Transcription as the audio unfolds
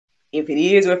If it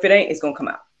is or if it ain't, it's going to come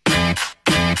out.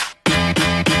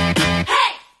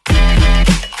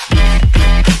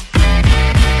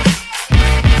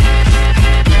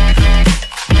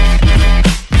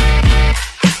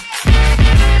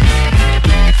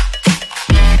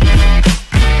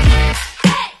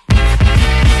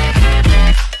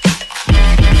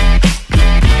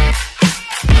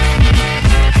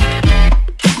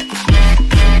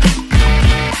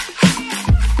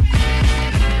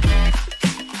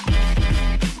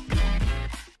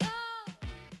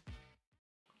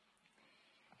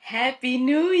 Happy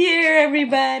New Year,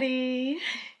 everybody.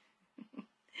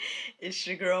 It's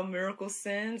your girl, Miracle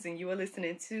Sims, and you are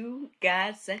listening to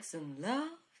God, Sex, and Love,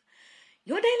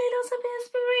 your daily dose of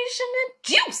inspiration and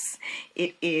juice.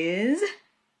 It is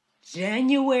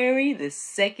January the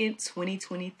 2nd,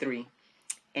 2023,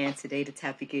 and today the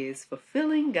topic is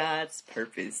fulfilling God's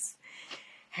purpose.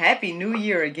 Happy New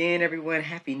Year again, everyone.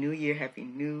 Happy New Year, Happy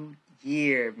New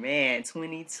Year. Man,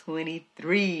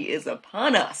 2023 is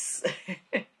upon us.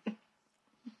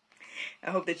 I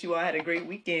hope that you all had a great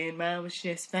weekend. Mine was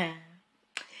just fine.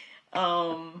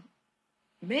 Man,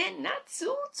 not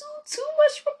too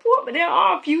much report, but there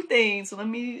are a few things. So let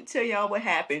me tell y'all what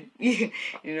happened,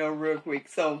 real quick.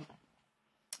 So,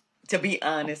 to be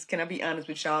honest, can I be honest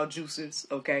with y'all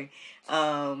juicers? Okay.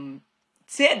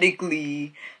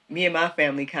 Technically, me and my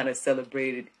family kind of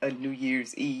celebrated a New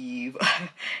Year's Eve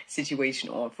situation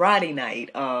on Friday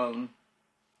night.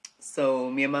 So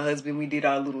me and my husband, we did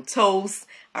our little toast.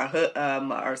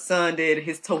 Our son did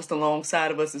his toast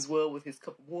alongside of us as well with his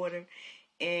cup of water.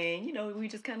 And, we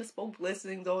just kind of spoke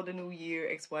blessings on the new year,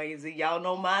 X, Y, and Z. Y'all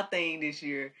know my thing this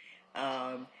year.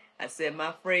 I said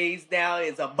my phrase now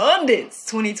is abundance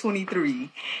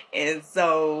 2023. And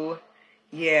so,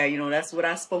 yeah, that's what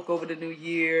I spoke over the new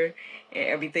year and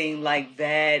everything like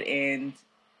that. And,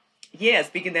 yeah,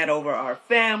 speaking that over our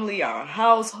family, our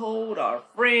household, our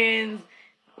friends,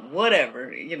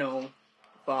 whatever,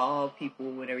 for all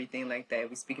people and everything like that.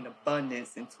 We speak in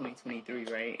abundance in 2023,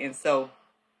 right? And so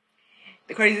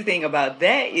the crazy thing about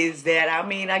that is that,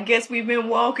 I guess we've been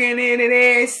walking in it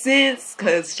ever since,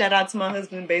 because shout out to my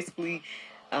husband, basically,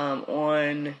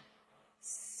 on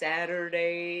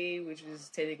Saturday, which was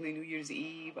technically New Year's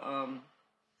Eve,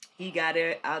 he got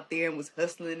out there and was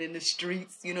hustling in the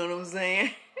streets, you know what I'm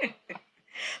saying?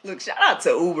 Look, shout out to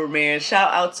Uber, man.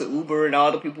 Shout out to Uber and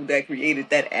all the people that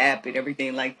created that app and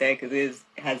everything like that, because it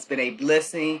has been a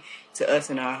blessing to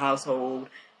us in our household.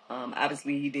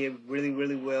 Obviously, he did really,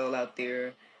 really well out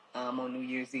there on New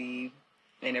Year's Eve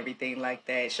and everything like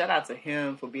that. Shout out to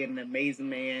him for being an amazing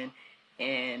man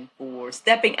and for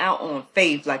stepping out on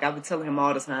faith. Like I've been telling him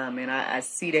all the time, and I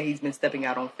see that he's been stepping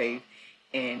out on faith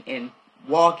and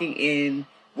walking in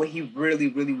what he really,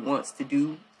 really wants to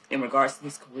do in regards to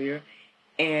his career.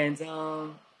 And,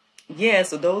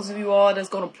 so those of you all that's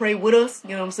going to pray with us,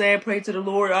 pray to the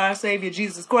Lord, our Savior,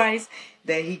 Jesus Christ,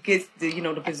 that he gets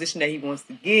the position that he wants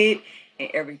to get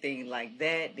and everything like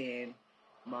that, then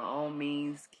by all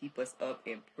means, keep us up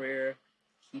in prayer,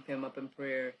 keep him up in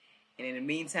prayer. And in the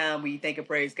meantime, we thank and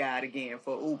praise God again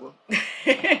for Uber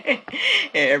and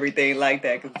everything like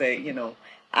that. Because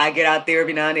I get out there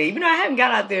every now and then, even though I haven't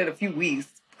got out there in a few weeks.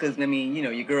 Because,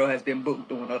 your girl has been booked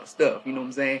doing other stuff, you know what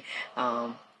I'm saying?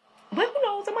 But,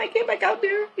 I might get back out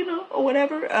there, or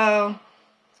whatever.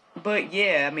 But,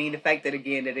 yeah, the fact that,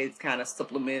 again, that it kind of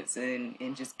supplements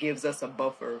and just gives us a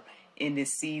buffer in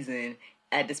this season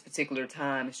at this particular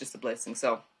time, it's just a blessing.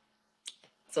 So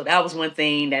that was one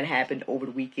thing that happened over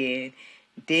the weekend.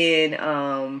 Then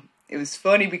it was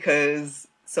funny because,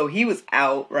 so he was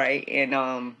out, right?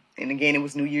 And again, it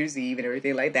was New Year's Eve and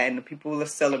everything like that. And the people were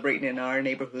celebrating in our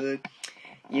neighborhood,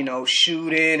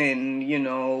 shooting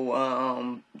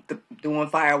and, doing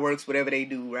fireworks, whatever they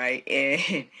do, right?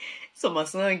 And so my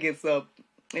son gets up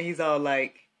and he's all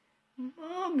like,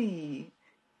 "Mommy,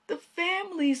 the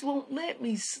families won't let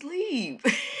me sleep."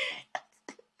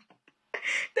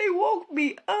 They woke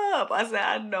me up. I said,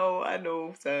 I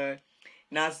know, son.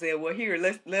 And I said, well, here,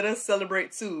 let us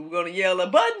celebrate too. We're going to yell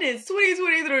abundance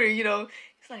 2023,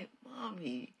 It's like,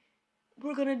 Mommy,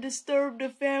 we're going to disturb the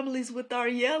families with our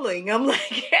yelling. I'm like,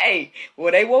 hey,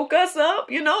 well, they woke us up,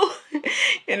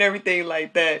 and everything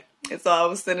like that. And so I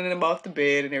was sending them off to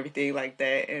bed and everything like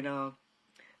that. And a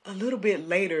little bit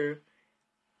later,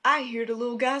 I hear the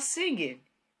little guy singing.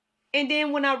 And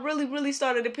then when I really, really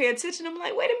started to pay attention, I'm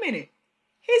like, wait a minute.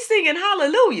 He's singing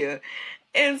hallelujah.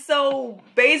 And so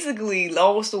basically,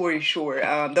 long story short,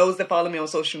 those that follow me on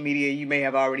social media, you may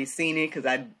have already seen it because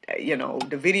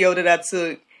the video that I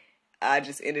took, I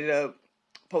just ended up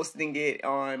posting it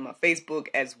on my Facebook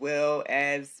as well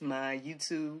as my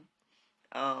YouTube.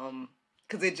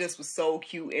 because it just was so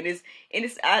cute. And it's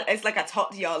like I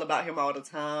talk to y'all about him all the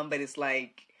time, but it's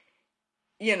like,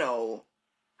 you know,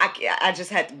 I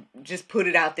just had to just put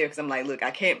it out there because I'm like, look,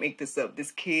 I can't make this up.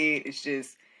 This kid is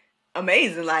just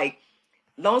amazing. Like,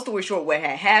 long story short, what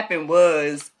had happened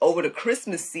was over the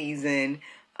Christmas season,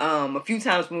 a few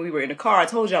times when we were in the car, I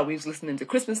told y'all we was listening to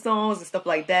Christmas songs and stuff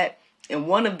like that. And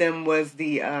one of them was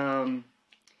the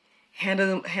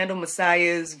Handle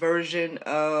Messiah's version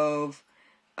of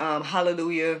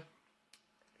Hallelujah.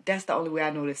 That's the only way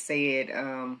I know to say it.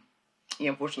 Yeah,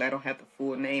 unfortunately, I don't have the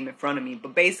full name in front of me.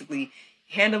 But basically,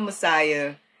 Handle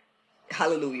Messiah,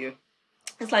 Hallelujah.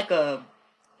 It's like a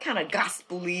kind of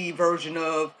gospel-y version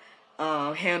of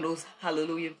Handel's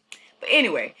Hallelujah. But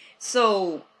anyway,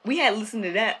 so we had listened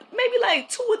to that maybe like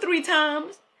 2 or 3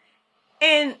 times.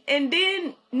 And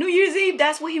then New Year's Eve,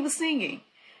 that's what he was singing.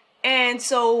 And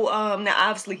so now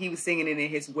obviously he was singing it in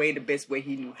his way, the best way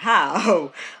he knew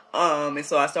how. And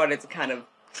so I started to kind of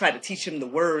try to teach him the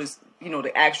words,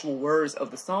 the actual words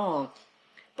of the song.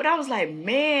 But I was like,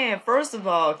 man, first of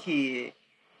all, kid,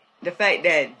 the fact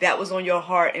that that was on your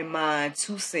heart and mind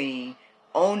to sing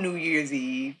on New Year's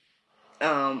Eve,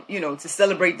 to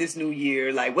celebrate this new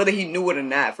year, like whether he knew it or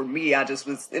not, for me, it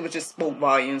was just spoke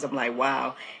volumes. I'm like,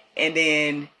 wow. And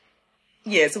then,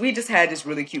 yeah, so we just had this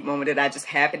really cute moment that I just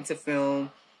happened to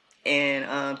film.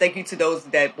 And thank you to those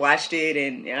that watched it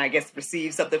and I guess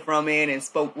received something from it and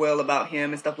spoke well about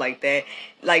him and stuff like that.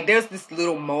 Like, there's this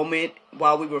little moment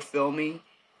while we were filming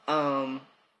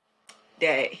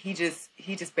that he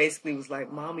just basically was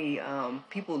like, Mommy,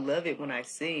 people love it when I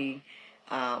sing.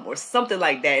 Or something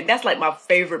like that. And that's like my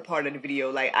favorite part of the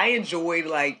video. Like, I enjoyed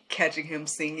like catching him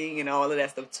singing and all of that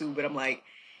stuff too. But I'm like,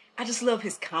 I just love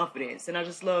his confidence. And I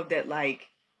just love that, like,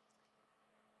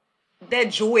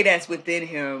 that joy that's within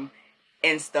him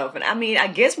and stuff. And I mean, I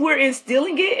guess we're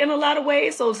instilling it in a lot of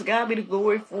ways. So to God be the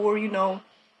glory for,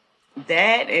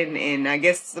 that. And I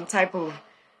guess some type of,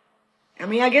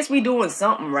 I guess we doing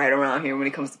something right around here when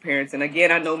it comes to parents. And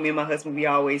again, I know me and my husband, we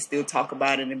always still talk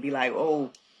about it and be like,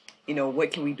 oh,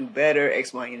 what can we do better,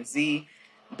 X, Y, and Z.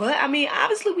 But,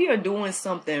 obviously we are doing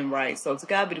something right. So to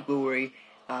God be the glory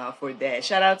for that.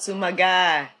 Shout out to my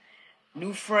guy,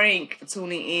 New Frank, for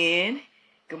tuning in.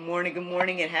 Good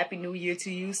morning, and Happy New Year to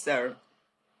you, sir.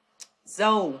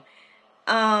 So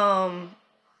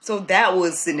that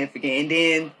was significant. And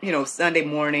then, Sunday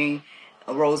morning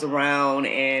rolls around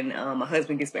and my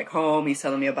husband gets back home. He's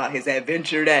telling me about his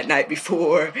adventure that night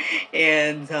before.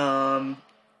 And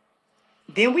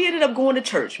then we ended up going to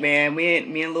church, man. Me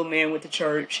and little man went to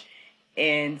church,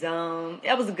 and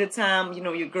that was a good time.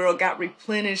 Your girl got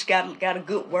replenished, got a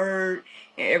good word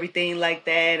and everything like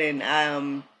that.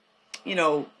 And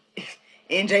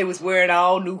NJ was wearing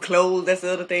all new clothes. That's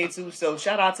the other thing too. So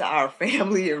shout out to our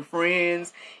family and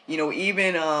friends.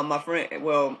 Even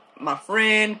my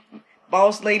friend,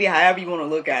 boss lady, however you want to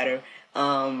look at her.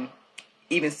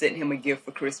 Even sent him a gift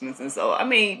for Christmas. And so,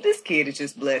 this kid is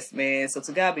just blessed, man. So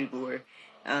to God be the glory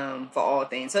for all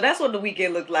things. So that's what the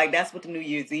weekend looked like. That's what the New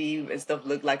Year's Eve and stuff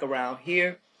looked like around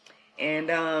here. And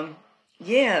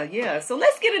yeah. So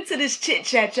let's get into this chit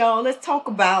chat, y'all. Let's talk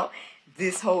about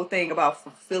this whole thing about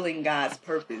fulfilling God's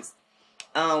purpose.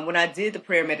 When I did the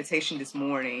prayer meditation this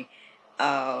morning,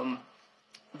 the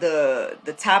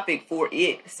topic for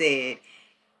it said,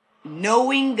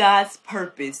 knowing God's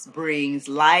purpose brings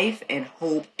life and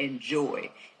hope and joy.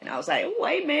 And I was like, oh,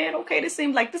 hey, man, okay, this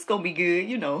seems like this going to be good,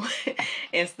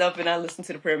 and stuff. And I listened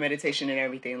to the prayer meditation and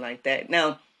everything like that.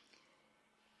 Now,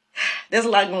 there's a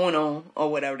lot going on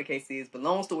or whatever the case is. But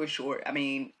long story short,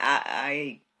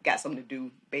 I got something to do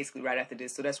basically right after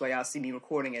this. So that's why y'all see me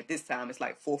recording at this time. It's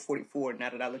like 4:44 now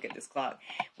that I look at this clock,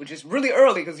 which is really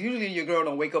early because usually your girl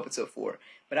don't wake up until 4.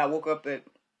 But I woke up at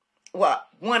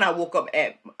I woke up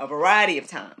at a variety of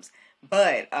times,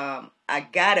 but I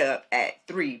got up at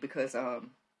 3 because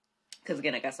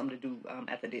again I got something to do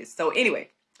after this. So anyway,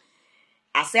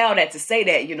 I say all that to say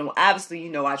that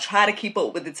obviously I try to keep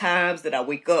up with the times that I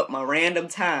wake up, my random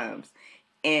times,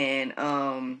 and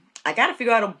I got to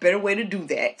figure out a better way to do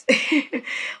that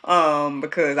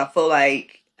because I feel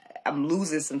like I'm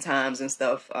losing sometimes and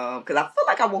stuff because I feel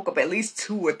like I woke up at least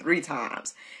 2 or 3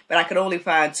 times, but I could only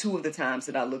find 2 of the times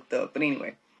that I looked up. But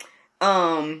anyway,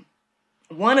 one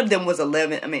of them was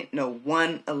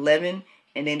 1:11,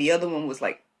 and then the other one was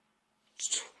like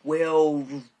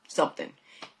 12 something.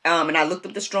 And I looked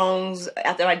up the Strong's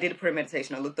after I did a prayer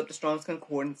meditation. I looked up the Strong's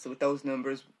concordance with those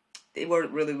numbers. They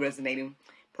weren't really resonating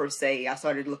per se. I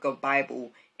started to look up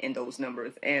Bible in those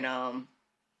numbers, and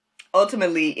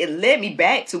ultimately, it led me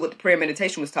back to what the prayer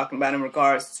meditation was talking about in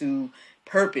regards to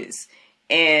purpose.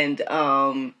 And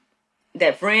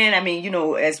that friend, I mean,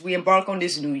 as we embark on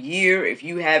this new year, if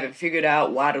you haven't figured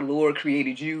out why the Lord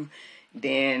created you,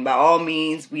 then by all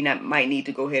means, might need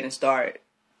to go ahead and start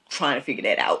trying to figure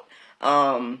that out.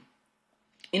 I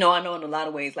know in a lot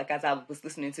of ways, like as I was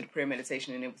listening to the prayer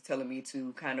meditation and it was telling me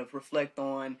to kind of reflect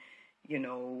on, you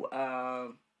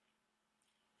know,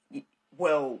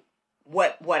 well,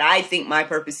 what I think my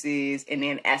purpose is, and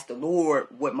then ask the Lord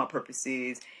what my purpose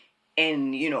is,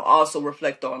 and also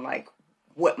reflect on like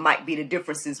what might be the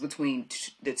differences between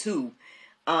the two.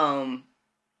 I mean,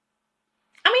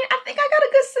 I think I got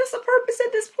a good sense of purpose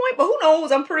at this point, but who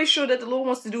knows? I'm pretty sure that the Lord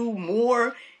wants to do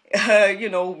more,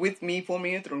 with me, for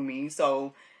me, and through me.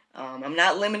 So I'm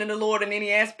not limiting the Lord in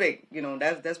any aspect.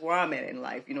 That's where I'm at in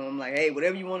life. I'm like, hey,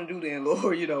 whatever you want to do, then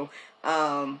Lord.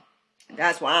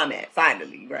 That's where I'm at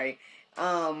finally, right?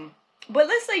 But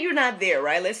let's say you're not there,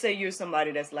 right? Let's say you're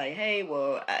somebody that's like, hey,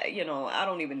 well, I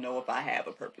don't even know if I have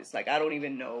a purpose. Like, I don't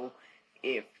even know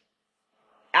if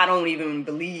I don't even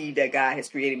believe that God has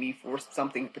created me for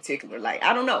something particular. Like,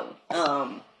 I don't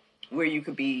know where you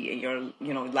could be in your,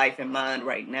 life and mind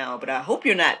right now. But I hope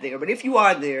you're not there. But if you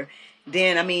are there,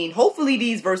 then, I mean, hopefully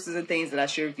these verses and things that I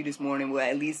shared with you this morning will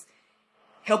at least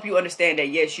help you understand that,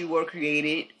 yes, you were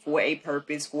created for a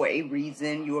purpose, for a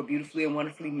reason. You are beautifully and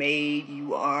wonderfully made.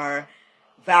 You are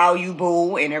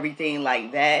valuable and everything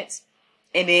like that.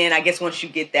 And then I guess once you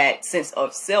get that sense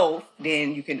of self,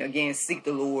 then you can again seek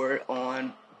the Lord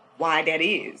on why that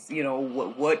is.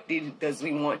 What does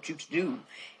He want you to do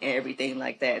and everything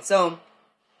like that. So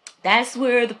that's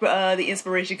where the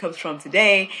inspiration comes from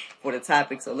today for the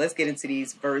topic. So let's get into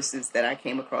these verses that I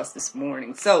came across this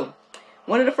morning. So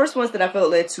one of the first ones that I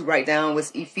felt led to write down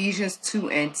was Ephesians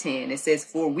 2:10. It says,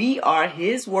 "For we are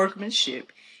His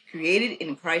workmanship, created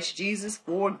in Christ Jesus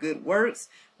for good works,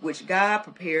 which God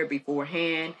prepared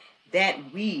beforehand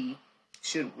that we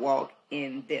should walk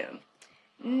in them."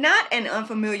 Not an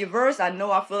unfamiliar verse. I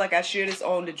know I feel like I share this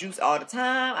on the juice all the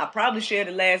time. I probably shared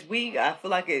it last week. I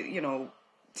feel like it,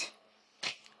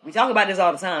 we talk about this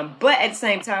all the time. But at the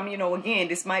same time, again,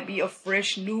 this might be a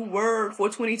fresh new word for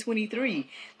 2023.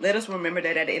 Let us remember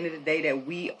that at the end of the day that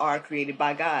we are created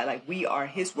by God. Like, we are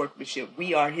His workmanship.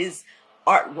 We are His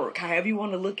artwork, however you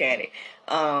want to look at it.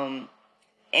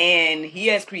 And He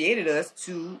has created us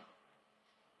to,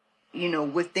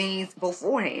 with things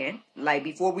beforehand, like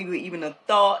before we were even a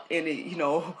thought and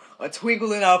a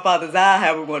twinkle in our Father's eye,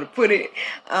 however we want to put it.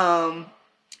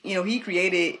 He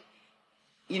created,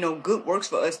 good works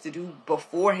for us to do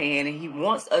beforehand, and He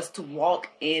wants us to walk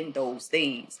in those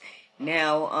things.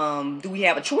 Now, do we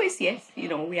have a choice? Yes,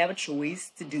 we have a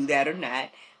choice to do that or not.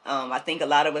 I think a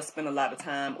lot of us spend a lot of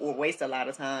time or waste a lot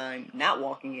of time not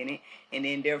walking in it, and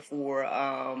then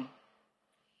therefore,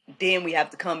 then we have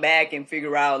to come back and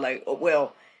figure out, like,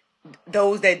 well,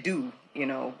 those that do,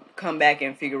 come back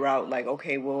and figure out, like,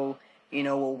 okay, well,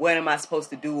 what am I supposed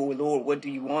to do? Or Lord, what do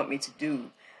you want me to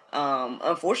do?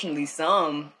 Unfortunately,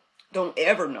 some don't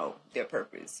ever know their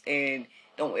purpose and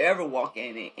don't ever walk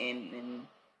in it. And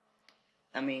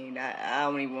I mean, I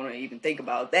don't even want to even think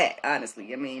about that,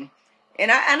 honestly. I mean,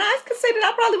 and I could say that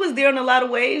I probably was there in a lot of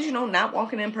ways, not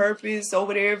walking in purpose,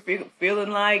 over there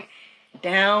feeling like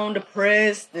down,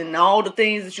 depressed, and all the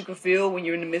things that you can feel when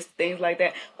you're in the midst of things like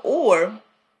that. Or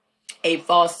a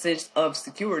false sense of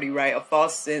security, right? A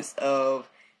false sense of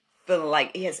feeling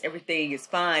like, yes, everything is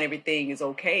fine, everything is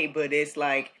okay, but it's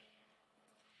like,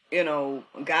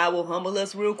 God will humble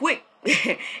us real quick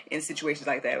in situations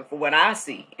like that, from what I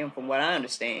see and from what I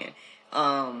understand,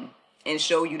 and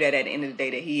show you that at the end of the day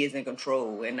that He is in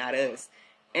control and not us.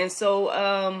 And so,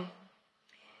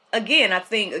 again, I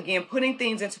think, putting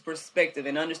things into perspective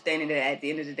and understanding that at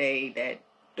the end of the day that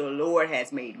the Lord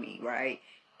has made me, right?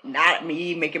 Not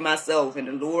me making myself, and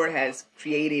the Lord has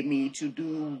created me to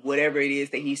do whatever it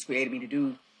is that He's created me to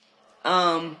do.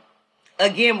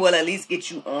 Again, will at least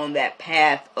get you on that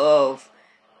path of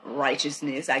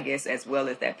righteousness, I guess, as well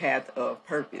as that path of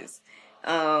purpose.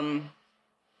 But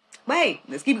hey,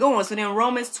 let's keep going. So then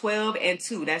Romans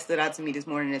 12:2, that stood out to me this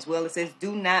morning as well. It says,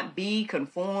 "Do not be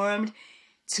conformed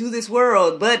to this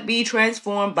world, but be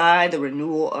transformed by the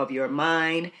renewal of your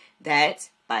mind, that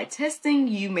by testing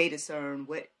you may discern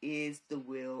what is the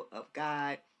will of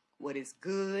God, what is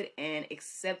good and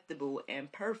acceptable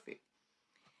and perfect."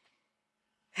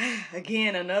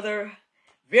 Again, another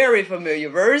very familiar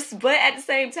verse, but at the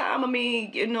same time, I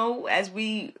mean, as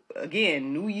we,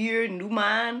 again, new year, new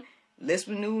mind, let's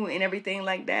renew and everything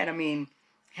like that. I mean,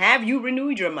 have you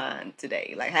renewed your mind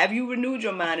today? Like, have you renewed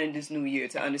your mind in this new year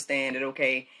to understand that,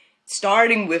 okay,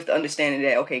 starting with understanding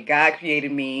that, okay, God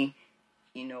created me,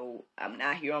 I'm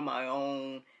not here on my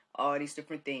own, all these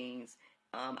different things.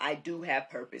 I do have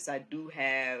purpose. I do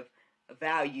have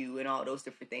value and all those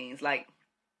different things. Like,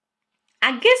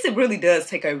 I guess it really does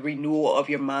take a renewal of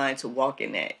your mind to walk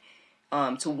in that.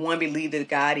 To one, believe that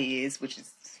God is, which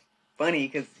is funny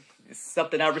because it's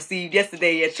something I received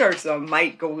yesterday at church, so I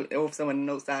might go over some of the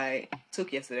notes I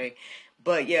took yesterday.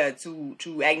 But yeah,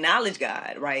 to acknowledge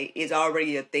God, right, is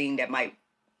already a thing that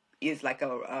is like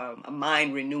a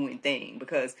mind renewing thing.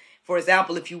 Because, for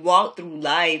example, if you walk through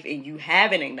life and you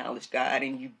haven't acknowledged God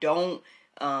and you don't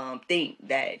think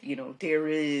that there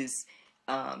is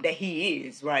that He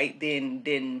is, right,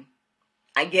 then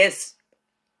I guess,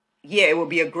 yeah, it would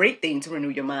be a great thing to renew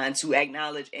your mind, to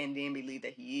acknowledge and then believe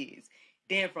that He is.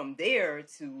 Then from there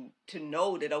to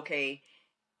know that, okay,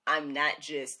 I'm not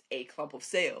just a clump of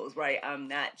cells, right? I'm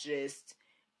not just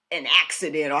an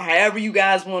accident, or however you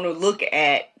guys want to look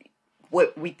at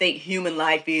what we think human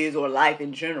life is, or life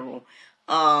in general.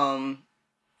 And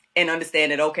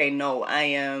understand that, okay, no, I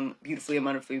am beautifully and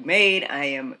wonderfully made. I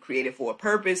am created for a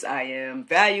purpose. I am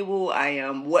valuable. I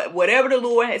am whatever the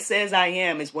Lord says I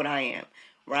am is what I am,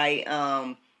 right?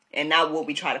 And not what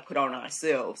we try to put on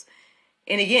ourselves.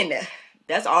 And again,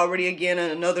 that's already, again,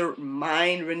 another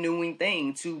mind renewing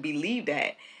thing, to believe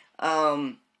that.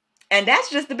 And that's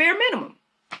just the bare minimum,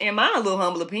 in my little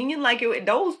humble opinion. Like,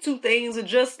 those two things are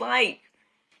just like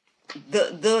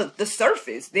the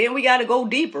surface. Then we got to go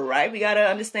deeper, right? We got to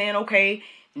understand, okay,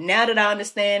 now that I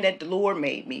understand that the Lord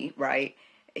made me, right?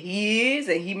 He is,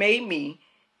 and He made me.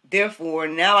 Therefore,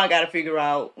 now I got to figure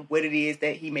out what it is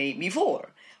that He made me for.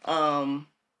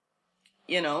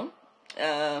 You know,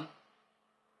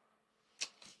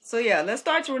 so yeah, let's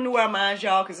start to renew our minds,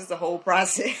 y'all, because it's a whole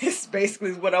process. Basically,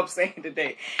 is what I'm saying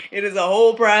today. It is a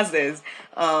whole process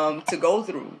to go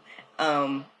through.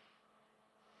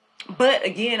 But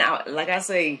again, like I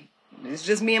say, it's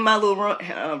just me and my little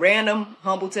random,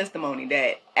 humble testimony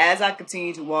that as I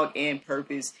continue to walk in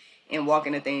purpose and walk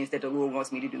in the things that the Lord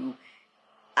wants me to do,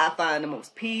 I find the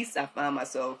most peace. I find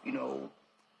myself,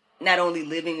 not only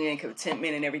living in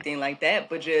contentment and everything like that,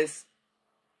 but just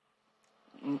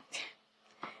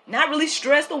not really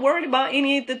stressed or worried about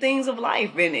any of the things of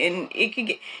life. And it could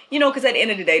get, because at the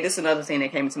end of the day, this is another thing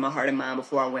that came into my heart and mind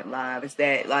before I went live, is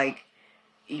that, like,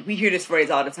 we hear this phrase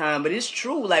all the time, but it's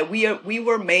true. Like, we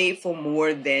were made for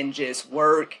more than just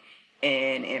work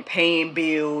and paying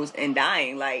bills and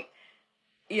dying. Like,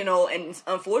 and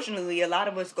unfortunately, a lot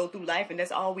of us go through life and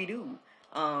that's all we do.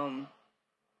 But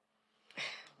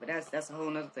that's a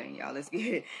whole nother thing, y'all. Let's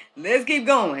keep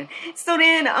going. So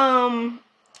then,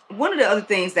 one of the other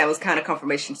things that was kind of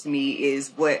confirmation to me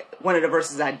is one of the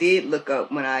verses I did look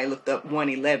up when I looked up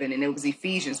 1:11, and it was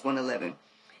Ephesians 1:11.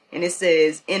 And it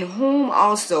says, "In whom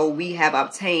also we have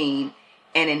obtained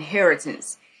an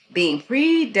inheritance, being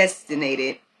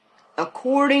predestinated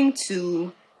according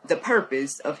to the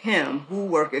purpose of Him who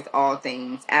worketh all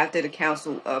things after the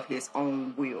counsel of His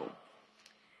own will."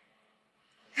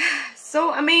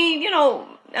 So, I mean,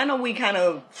 I know we kind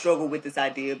of struggle with this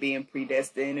idea of being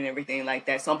predestined and everything like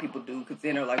that. Some people do, because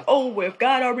then they're like, oh, well, if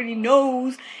God already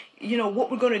knows,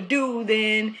 what we're going to do,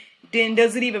 then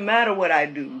does it even matter what I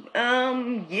do?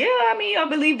 Yeah, I mean, I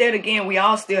believe that, again, we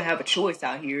all still have a choice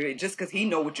out here. Just because He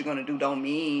know what you're going to do don't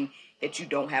mean that you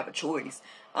don't have a choice.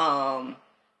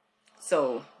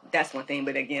 So that's one thing.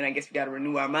 But again, I guess we got to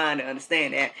renew our mind to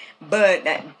understand that. But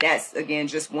that's, again,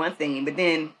 just one thing. But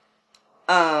then,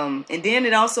 and then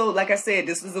it also, like I said,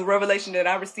 this is a revelation that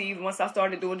I received once I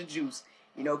started doing the juice.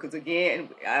 Because again,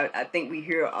 I think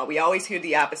we always hear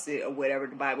the opposite of whatever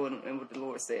the Bible and what the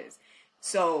Lord says.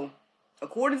 So,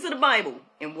 according to the Bible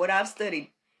and what I've studied,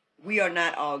 we are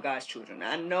not all God's children.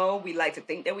 I know we like to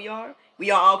think that we are.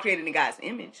 We are all created in God's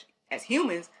image as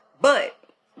humans, but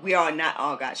we are not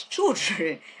all God's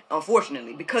children,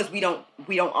 unfortunately, because we don't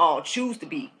all choose to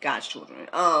be God's children.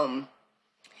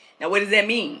 Now, what does that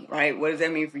mean, right? What does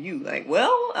that mean for you? Like,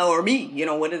 well, or me,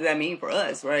 what does that mean for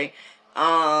us, right?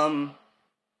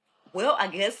 Well, I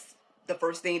guess the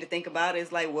first thing to think about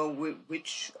is, like, well,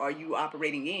 which are you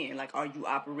operating in? Like, are you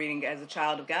operating as a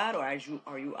child of God, or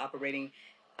are you operating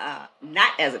not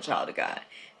as a child of God?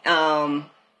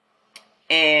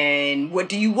 And what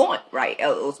do you want, right?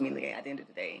 Ultimately, at the end of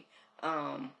the day.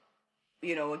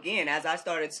 Again, as I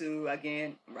started to,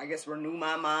 again, I guess, renew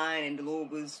my mind, and the Lord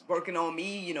was working on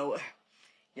me, y'all,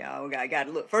 I got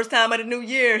to look. First time of the new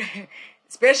year,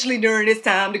 especially during this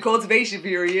time, the cultivation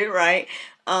period, right?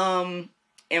 And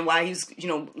while He's,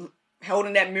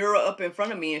 holding that mirror up in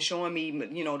front of me and showing me,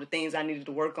 the things I needed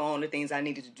to work on, the things I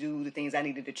needed to do, the things I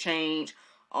needed to change,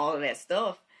 all of that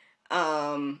stuff.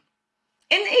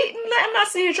 I'm not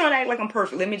sitting here trying to act like I'm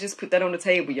perfect. Let me just put that on the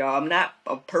table, y'all. I'm not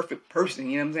a perfect person,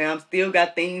 you know what I'm saying? I'm still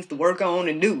got things to work on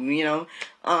and do, you know.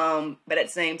 But at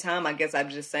the same time, I guess I'm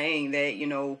just saying that, you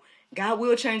know, God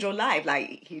will change your life.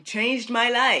 Like, he changed my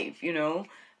life, you know.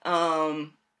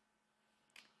 And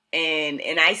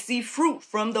I see fruit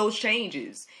from those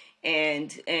changes.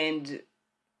 And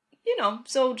you know,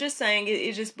 so just saying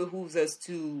it just behooves us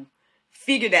to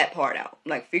figure that part out.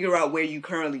 Like, figure out where you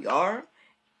currently are,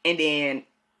 and then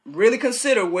really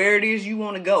consider where it is you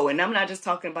want to go. And I'm not just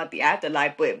talking about the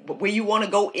afterlife, but where you want to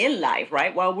go in life,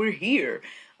 right? While we're here.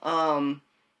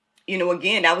 You know,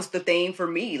 again, that was the thing for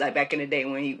me, like back in the day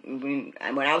when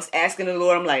I was asking the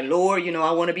Lord, I'm like, Lord, you know,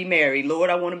 I want to be married. Lord,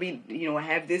 I want to be, you know,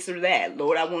 have this or that.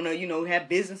 Lord, I want to, you know, have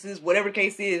businesses, whatever the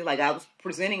case is. Like, I was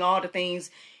presenting all the things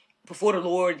before the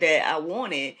Lord that I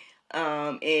wanted.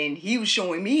 And he was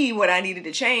showing me what I needed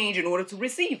to change in order to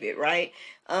receive it, right?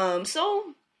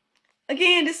 So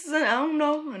again, this is I don't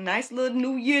know, a nice little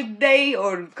New Year's Day,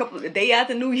 or a day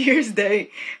after New Year's Day,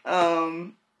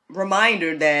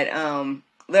 reminder that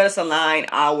let us align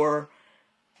our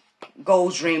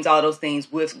goals, dreams, all those things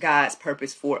with God's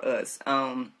purpose for us.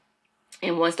 And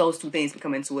once those two things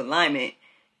become into alignment,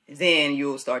 then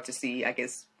you'll start to see, I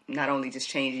guess, not only just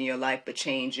changing your life, but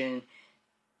changing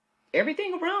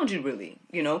everything around you, really.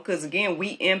 You know, because again, we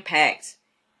impact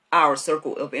our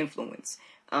circle of influence.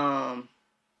 And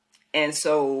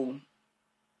so,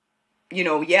 you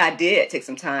know, yeah, I did take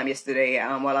some time yesterday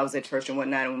while I was at church and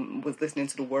whatnot, and was listening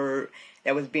to the word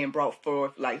that was being brought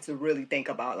forth, like, to really think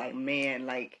about, like, man,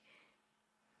 like,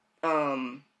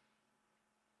 the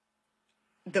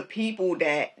people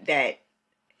that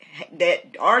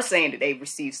are saying that they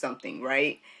received something,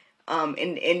 right? And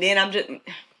then I'm just,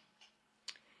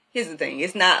 here's the thing.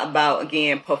 It's not about,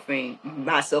 again, puffing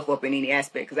myself up in any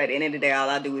aspect, because at the end of the day, all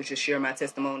I do is just share my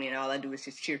testimony, and all I do is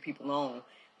just cheer people on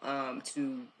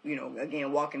to, you know,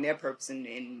 again, walk in their purpose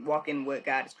and walk in what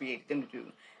God has created them to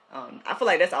do. I feel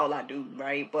like that's all I do,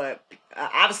 right? But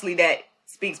obviously that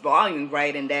speaks volumes,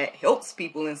 right? And that helps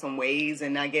people in some ways.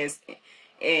 And I guess,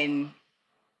 and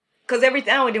because every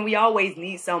now and then we always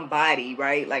need somebody,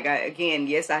 right? Like,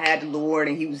 yes, I had the Lord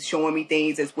and he was showing me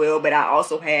things as well, but I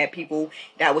also had people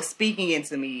that was speaking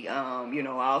into me. You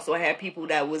know, I also had people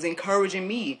that was encouraging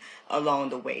me along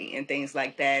the way and things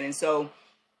like that. And so,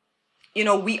 you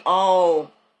know,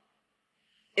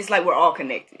 it's like we're all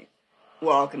connected.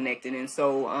 We're all connected. And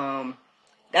so,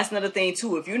 that's another thing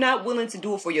too. If you're not willing to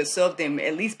do it for yourself, then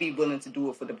at least be willing to do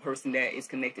it for the person that is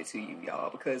connected to you, y'all,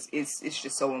 because it's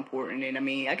just so important. And I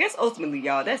mean, I guess ultimately,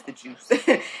 y'all, that's the juice.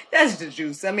 That's the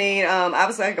juice. I mean,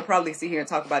 obviously I could probably sit here and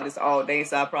talk about this all day,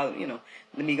 so I probably, you know,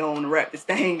 let me go on and wrap this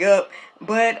thing up.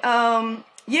 But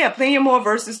yeah, plenty of more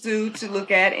verses to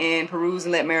look at and peruse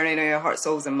and let marinate on your heart,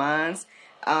 souls, and minds.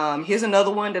 Here's another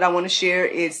one that I want to share.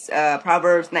 It's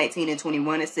Proverbs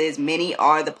 19:21. It says, many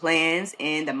are the plans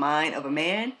in the mind of a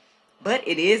man, but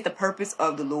it is the purpose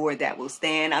of the Lord that will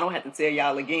stand. I don't have to tell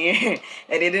y'all again.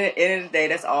 At the end of the day,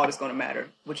 that's all that's going to matter,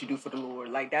 what you do for the Lord.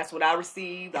 Like, that's what I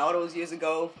received all those years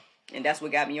ago, and that's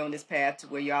what got me on this path to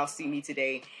where y'all see me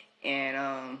today.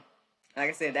 And like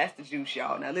I said, that's the juice,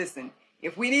 y'all. Now listen,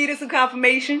 if we needed some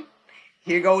confirmation,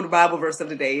 here go the Bible verse of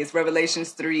the day. It's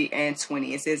Revelations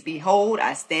 3:20. It says, behold,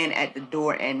 I stand at the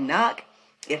door and knock.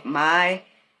 If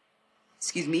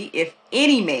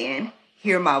any man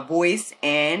hear my voice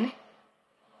and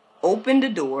open the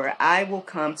door, I will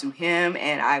come to him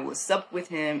and I will sup with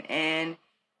him and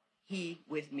he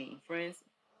with me. Friends,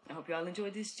 I hope y'all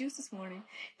enjoyed this juice this morning.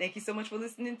 Thank you so much for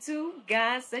listening to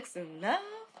God, Sex, and Love,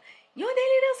 your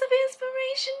daily dose of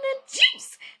inspiration and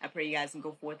juice. I pray you guys can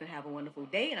go forth and have a wonderful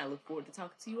day, and I look forward to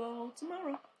talking to you all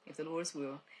tomorrow, if the Lord's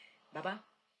will. Bye-bye.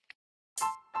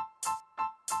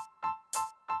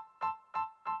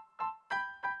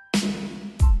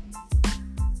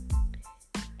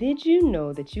 Did you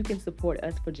know that you can support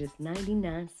us for just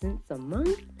 99 cents a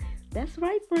month? That's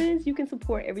right, friends. You can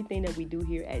support everything that we do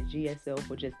here at GSL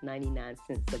for just 99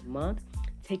 cents a month.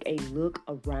 Take a look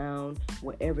around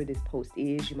wherever this post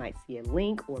is. You might see a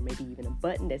link or maybe even a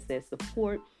button that says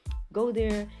support. Go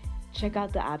there, check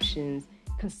out the options,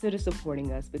 consider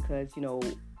supporting us, because, you know,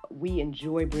 we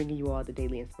enjoy bringing you all the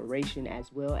daily inspiration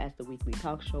as well as the weekly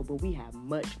talk show, but we have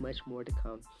much, much more to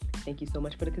come. Thank you so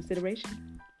much for the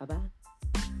consideration. Bye-bye.